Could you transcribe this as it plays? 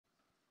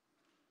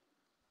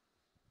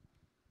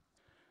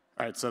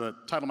All right, so the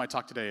title of my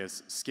talk today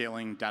is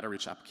Scaling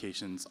Data-Rich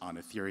Applications on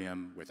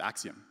Ethereum with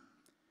Axiom.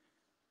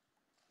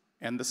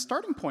 And the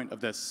starting point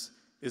of this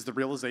is the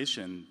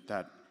realization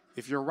that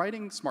if you're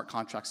writing smart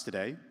contracts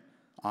today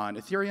on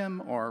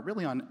Ethereum or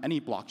really on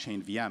any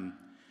blockchain VM,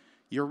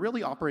 you're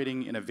really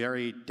operating in a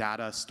very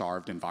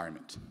data-starved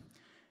environment.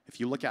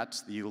 If you look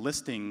at the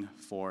listing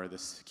for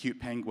this cute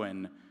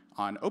penguin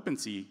on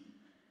OpenSea,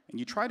 and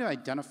you try to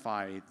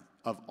identify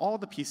of all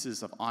the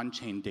pieces of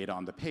on-chain data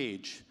on the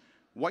page,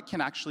 what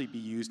can actually be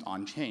used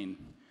on-chain,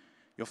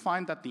 you'll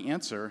find that the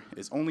answer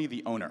is only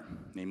the owner,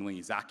 namely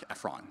Zac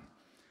Efron.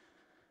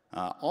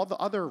 All the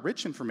other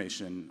rich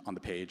information on the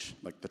page,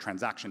 like the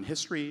transaction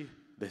history,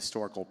 the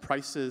historical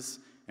prices,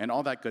 and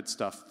all that good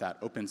stuff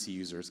that OpenSea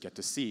users get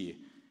to see,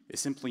 is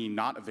simply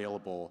not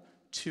available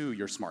to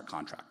your smart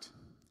contract.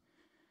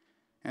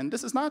 And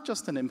this is not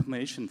just an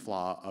implementation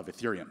flaw of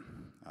Ethereum.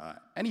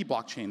 Any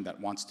blockchain that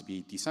wants to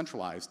be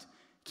decentralized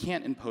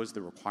can't impose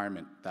the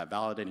requirement that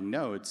validating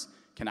nodes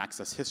can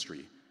access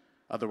history.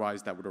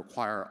 Otherwise, that would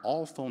require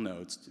all full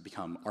nodes to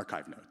become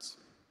archive nodes.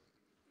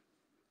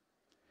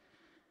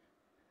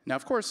 Now,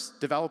 of course,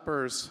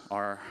 developers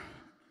are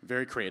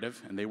very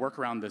creative, and they work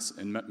around this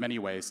in many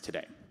ways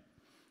today.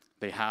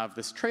 They have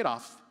this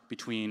trade-off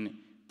between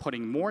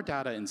putting more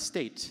data in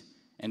state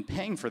and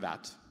paying for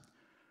that,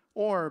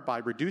 or by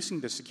reducing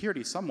the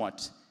security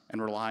somewhat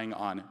and relying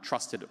on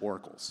trusted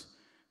oracles,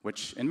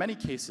 which in many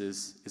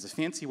cases is a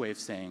fancy way of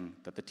saying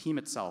that the team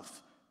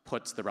itself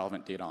puts the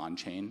relevant data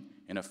on-chain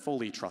in a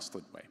fully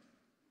trusted way.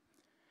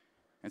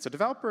 And so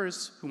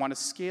developers who want to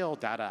scale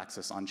data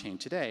access on-chain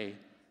today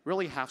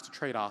really have to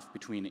trade off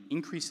between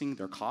increasing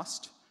their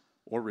cost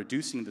or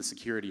reducing the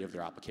security of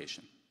their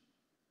application.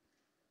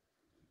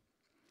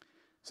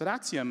 So at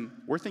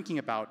Axiom, we're thinking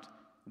about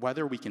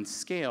whether we can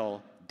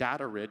scale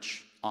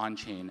data-rich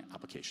on-chain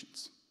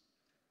applications.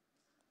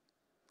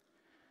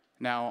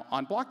 Now,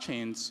 on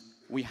blockchains,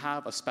 we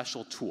have a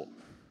special tool.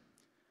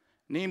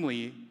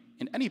 Namely,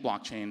 in any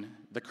blockchain,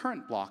 the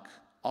current block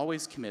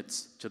always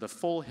commits to the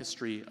full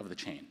history of the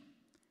chain.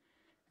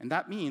 And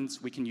that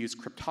means we can use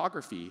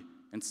cryptography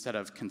instead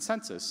of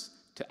consensus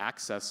to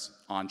access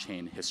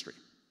on-chain history.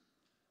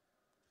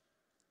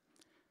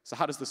 So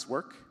how does this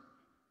work?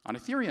 On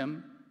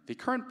Ethereum, the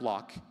current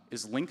block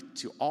is linked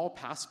to all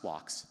past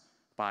blocks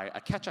by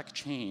a Kechek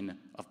chain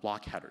of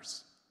block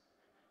headers.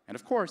 And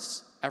of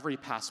course, every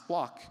past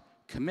block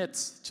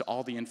commits to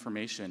all the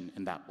information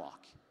in that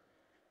block,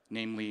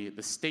 namely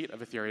the state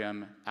of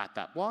Ethereum at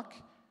that block,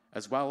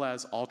 as well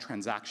as all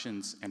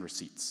transactions and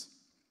receipts.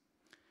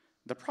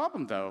 The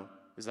problem, though,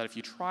 is that if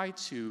you try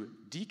to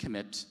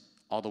decommit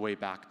all the way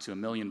back to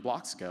 1 million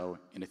blocks ago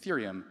in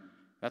Ethereum,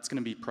 that's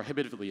going to be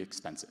prohibitively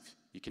expensive.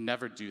 You can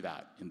never do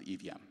that in the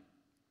EVM.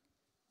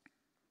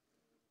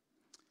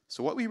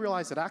 So what we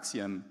realized at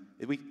Axiom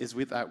is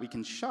that we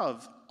can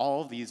shove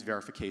all of these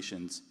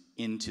verifications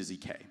into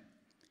ZK.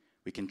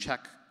 We can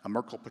check a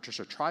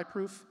Merkle-Patricia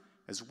tri-proof,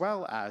 as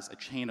well as a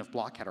chain of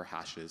block header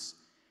hashes,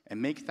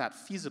 and make that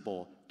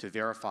feasible to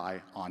verify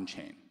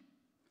on-chain.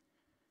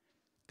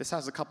 This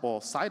has a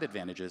couple side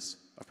advantages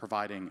of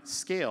providing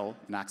scale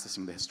in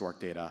accessing the historic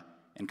data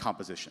and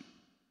composition.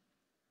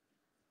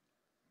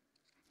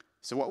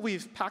 So what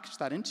we've packaged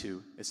that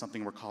into is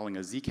something we're calling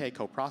a ZK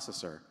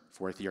coprocessor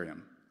for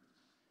Ethereum.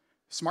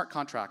 Smart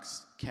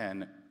contracts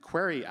can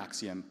query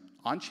Axiom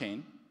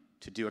on-chain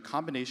to do a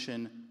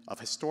combination of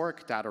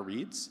historic data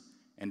reads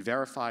and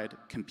verified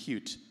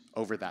compute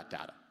over that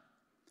data.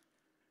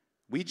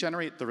 We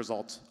generate the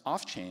result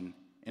off-chain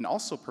and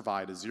also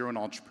provide a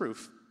zero-knowledge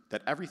proof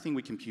that everything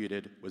we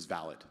computed was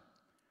valid.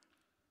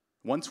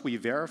 Once we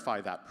verify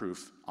that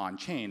proof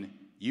on-chain,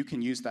 you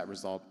can use that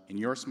result in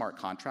your smart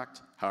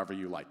contract however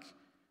you like.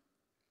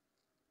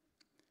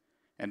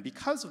 And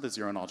because of the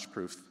zero-knowledge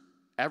proof,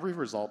 every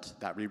result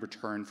that we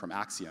return from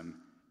Axiom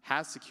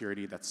has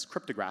security that's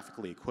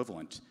cryptographically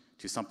equivalent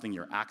to something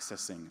you're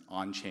accessing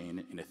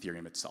on-chain in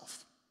Ethereum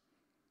itself.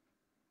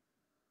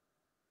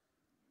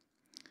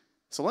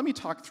 So let me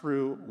talk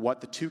through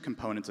what the two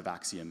components of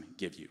Axiom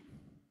give you.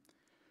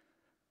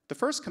 The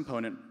first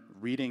component,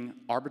 reading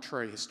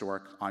arbitrary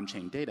historic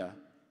on-chain data,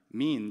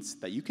 means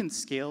that you can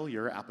scale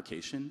your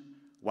application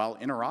while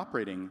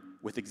interoperating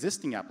with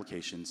existing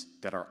applications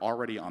that are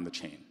already on the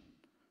chain.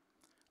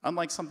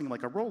 Unlike something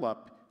like a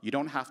rollup, you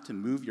don't have to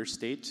move your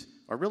state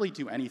or really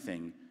do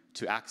anything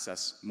to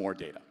access more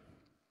data.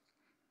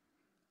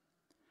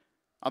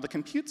 On the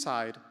compute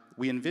side,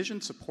 we envision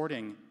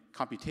supporting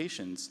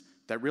computations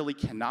that really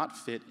cannot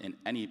fit in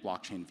any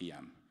blockchain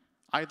VM,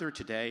 either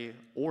today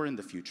or in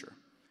the future.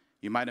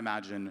 You might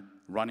imagine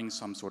running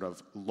some sort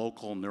of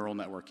local neural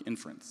network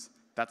inference.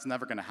 That's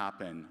never going to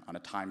happen on a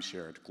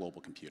time-shared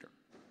global computer.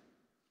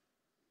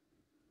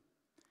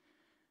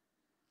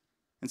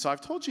 And so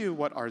I've told you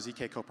what our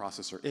ZK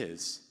coprocessor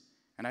is,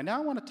 and I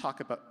now want to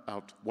talk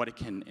about what it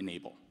can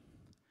enable.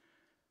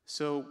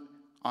 So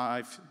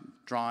I've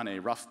drawn a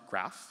rough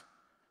graph.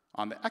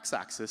 On the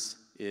x-axis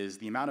is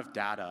the amount of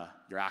data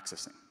you're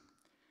accessing.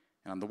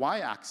 And on the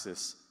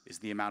y-axis is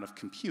the amount of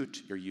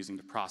compute you're using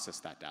to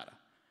process that data.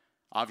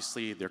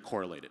 Obviously, they're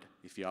correlated.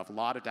 If you have a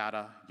lot of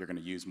data, you're going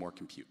to use more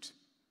compute.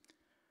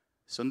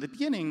 So in the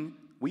beginning,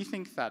 we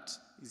think that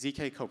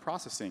ZK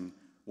coprocessing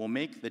will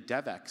make the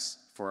DevX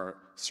for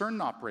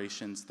certain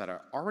operations that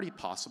are already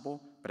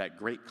possible, but at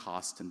great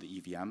cost in the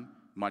EVM,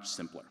 much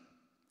simpler.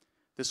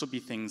 This will be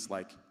things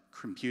like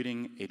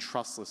computing a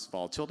trustless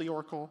volatility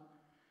oracle,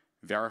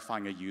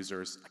 verifying a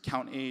user's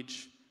account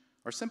age,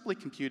 or simply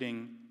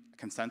computing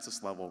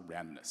consensus-level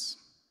randomness.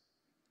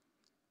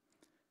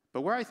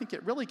 But where I think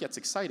it really gets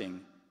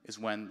exciting is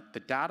when the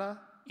data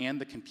and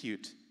the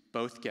compute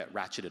both get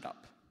ratcheted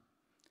up.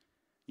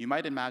 You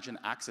might imagine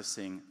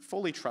accessing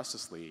fully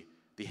trustlessly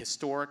the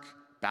historic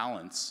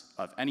balance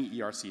of any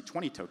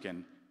ERC20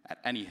 token at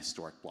any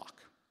historic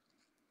block.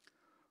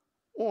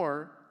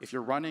 Or if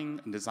you're running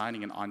and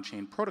designing an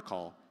on-chain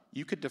protocol,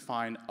 you could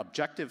define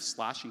objective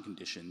slashing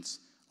conditions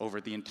over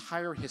the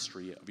entire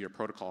history of your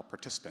protocol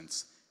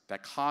participants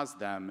that cause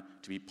them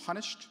to be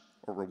punished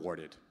or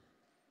rewarded.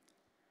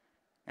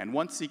 And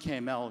once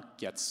ZKML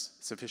gets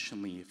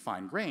sufficiently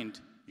fine-grained,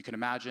 you can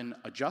imagine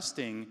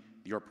adjusting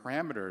your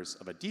parameters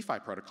of a DeFi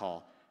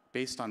protocol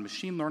based on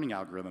machine learning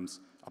algorithms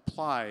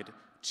applied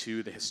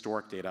to the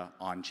historic data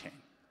on-chain.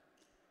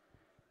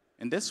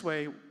 In this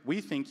way,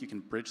 we think you can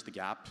bridge the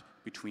gap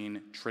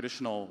between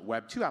traditional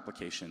Web 2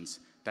 applications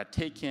that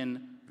take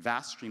in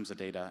vast streams of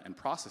data and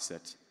process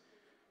it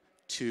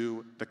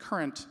to the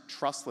current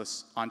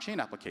trustless on-chain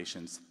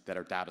applications that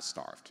are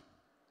data-starved.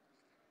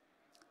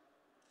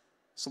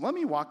 So let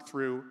me walk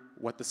through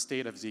what the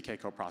state of ZK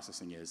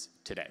coprocessing is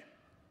today.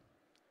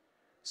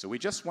 So we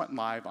just went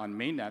live on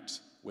mainnet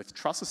with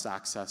trustless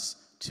access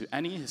to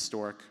any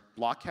historic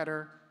block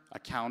header,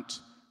 account,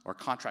 or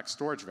contract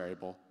storage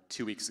variable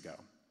 2 weeks ago.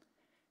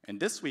 And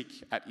this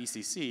week at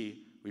ECC,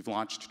 we've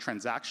launched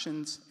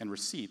transactions and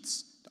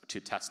receipts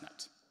to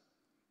testnet.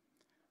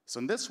 So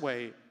in this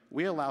way,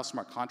 we allow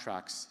smart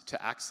contracts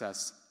to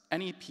access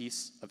any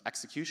piece of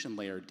execution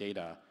layer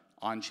data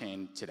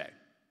on-chain today.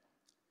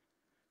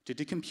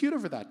 To compute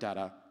over that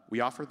data, we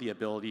offer the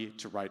ability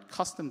to write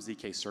custom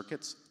ZK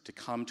circuits to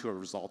come to a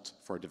result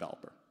for a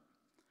developer.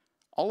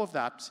 All of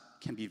that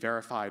can be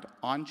verified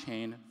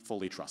on-chain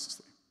fully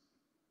trustlessly.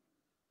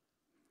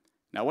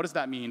 Now, what does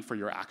that mean for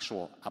your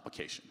actual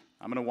application?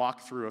 I'm going to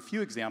walk through a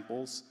few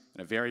examples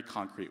in a very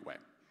concrete way.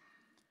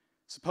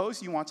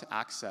 Suppose you want to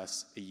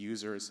access a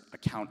user's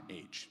account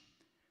age.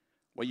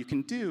 What you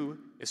can do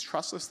is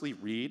trustlessly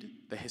read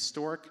the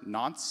historic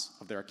nonce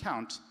of their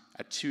account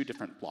at 2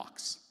 different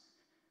blocks.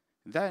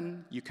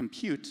 Then you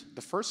compute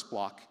the first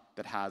block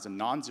that has a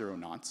non-zero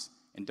nonce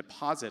and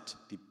deposit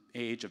the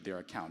age of their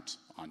account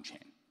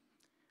on-chain.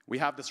 We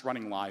have this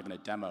running live in a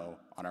demo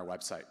on our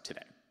website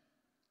today.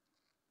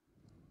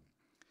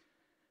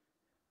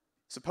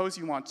 Suppose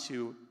you want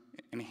to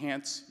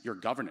enhance your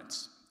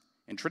governance.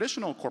 In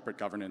traditional corporate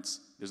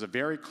governance, there's a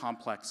very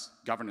complex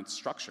governance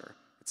structure.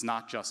 It's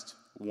not just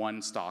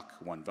one stock,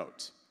 one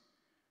vote.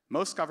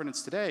 Most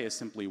governance today is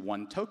simply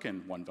one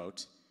token, one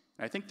vote.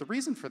 And I think the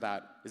reason for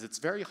that is it's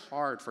very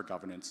hard for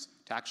governance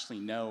to actually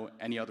know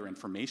any other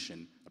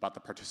information about the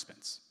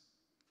participants.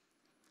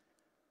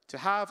 To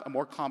have a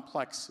more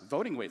complex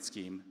voting weight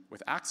scheme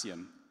with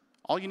Axiom,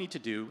 all you need to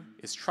do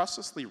is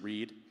trustlessly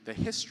read the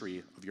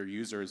history of your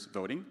users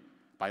voting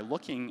by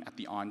looking at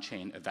the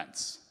on-chain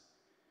events.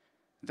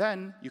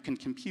 Then you can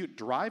compute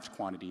derived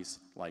quantities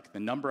like the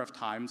number of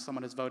times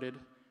someone has voted,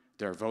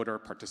 their voter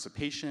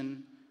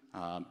participation,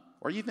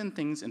 or even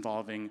things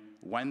involving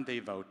when they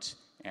vote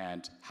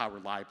and how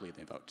reliably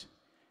they vote.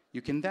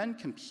 You can then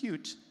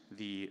compute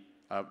the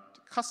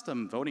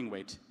custom voting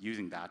weight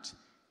using that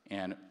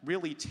and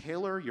really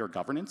tailor your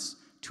governance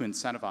to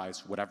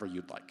incentivize whatever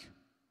you'd like.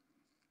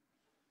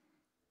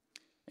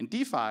 In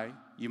DeFi,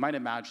 you might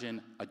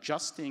imagine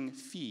adjusting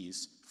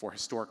fees for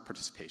historic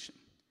participation.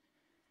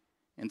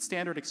 In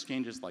standard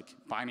exchanges like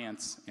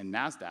Binance and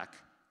NASDAQ,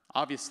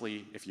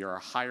 obviously, if you're a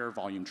higher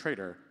volume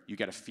trader, you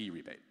get a fee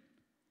rebate.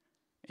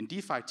 In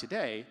DeFi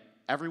today,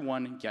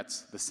 everyone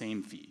gets the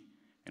same fee,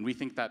 and we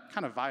think that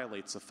kind of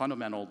violates a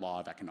fundamental law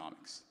of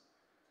economics.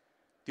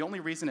 The only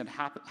reason it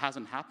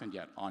hasn't happened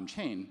yet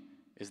on-chain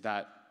is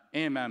that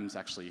AMMs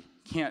actually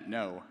can't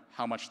know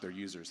how much their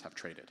users have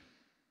traded.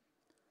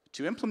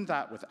 To implement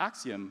that with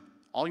Axiom,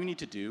 all you need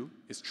to do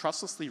is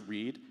trustlessly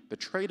read the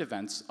trade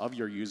events of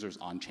your users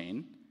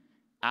on-chain,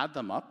 add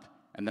them up,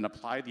 and then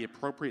apply the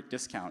appropriate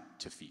discount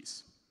to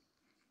fees.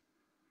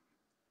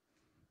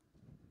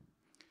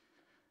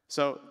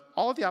 So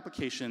all of the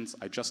applications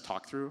I just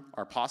talked through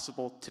are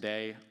possible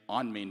today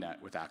on mainnet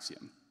with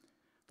Axiom.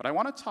 But I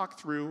want to talk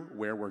through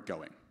where we're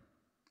going.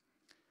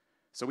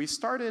 So we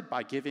started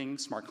by giving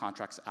smart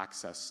contracts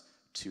access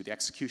to the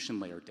execution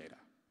layer data.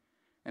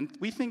 And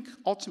we think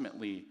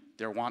ultimately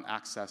they want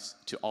access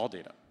to all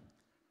data.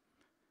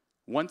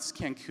 Once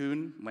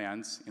Cancun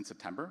lands in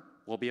September,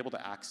 we'll be able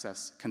to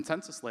access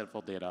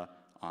consensus-level data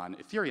on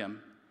Ethereum,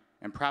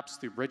 and perhaps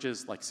through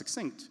bridges like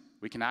Succinct,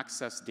 we can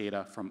access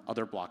data from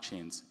other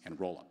blockchains and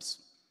rollups.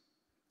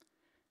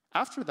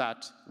 After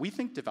that, we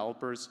think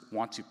developers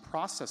want to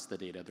process the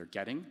data they're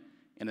getting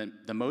in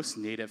the most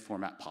native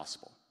format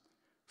possible.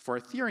 For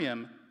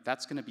Ethereum,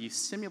 that's going to be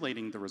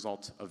simulating the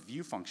result of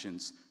view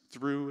functions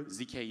through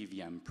ZK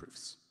EVM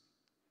proofs.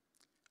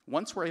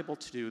 Once we're able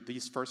to do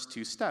these first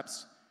two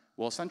steps,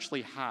 we'll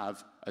essentially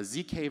have a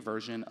ZK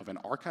version of an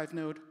archive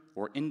node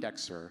or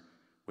indexer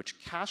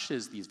which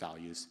caches these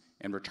values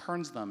and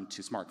returns them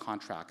to smart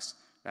contracts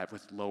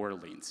with lower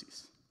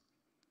latencies.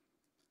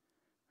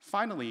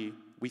 Finally,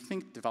 we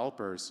think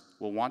developers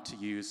will want to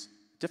use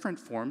different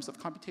forms of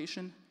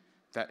computation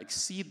that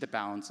exceed the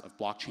bounds of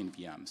blockchain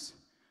VMs.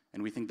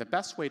 And we think the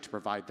best way to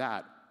provide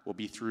that will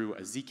be through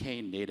a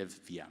ZK native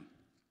VM.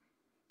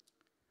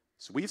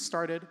 So we've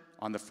started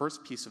on the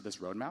first piece of this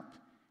roadmap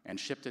and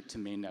shipped it to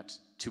mainnet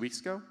 2 weeks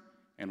ago,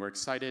 and we're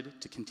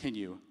excited to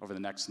continue over the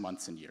next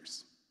months and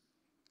years.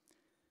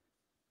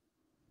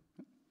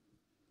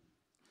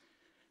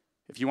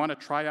 If you want to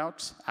try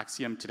out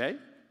Axiom today,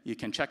 you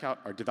can check out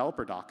our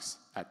developer docs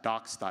at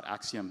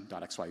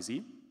docs.axiom.xyz.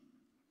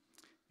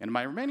 And in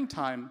my remaining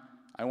time,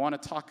 I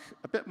want to talk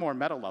a bit more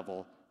meta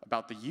level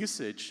about the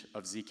usage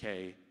of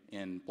ZK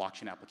in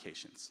blockchain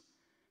applications.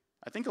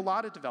 I think a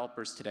lot of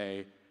developers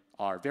today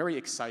are very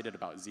excited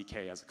about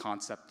ZK as a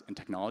concept and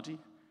technology.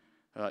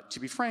 To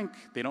be frank,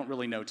 they don't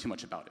really know too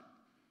much about it.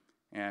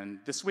 And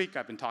this week,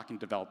 I've been talking to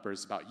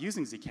developers about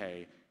using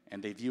ZK,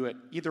 and they view it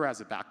either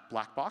as a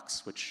black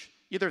box, which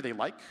either they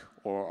like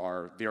or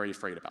are very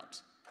afraid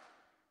about.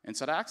 And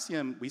so at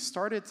Axiom, we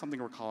started something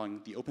we're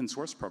calling the open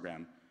source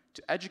program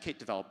to educate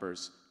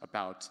developers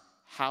about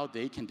how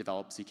they can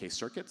develop ZK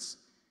circuits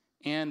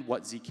and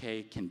what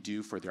ZK can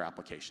do for their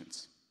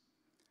applications.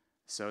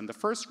 So in the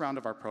first round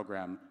of our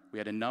program, we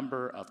had a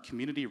number of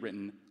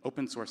community-written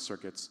open source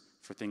circuits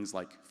for things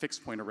like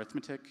fixed point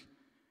arithmetic,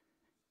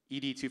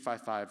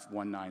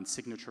 ED25519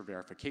 signature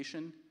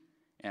verification,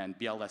 and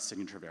BLS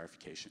signature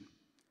verification.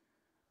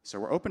 So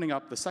we're opening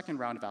up the second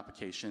round of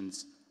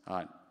applications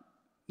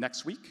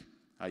next week.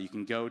 You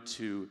can go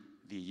to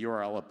the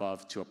URL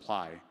above to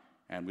apply,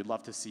 and we'd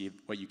love to see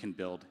what you can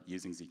build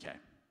using ZK.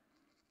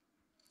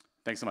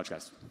 Thanks so much,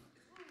 guys.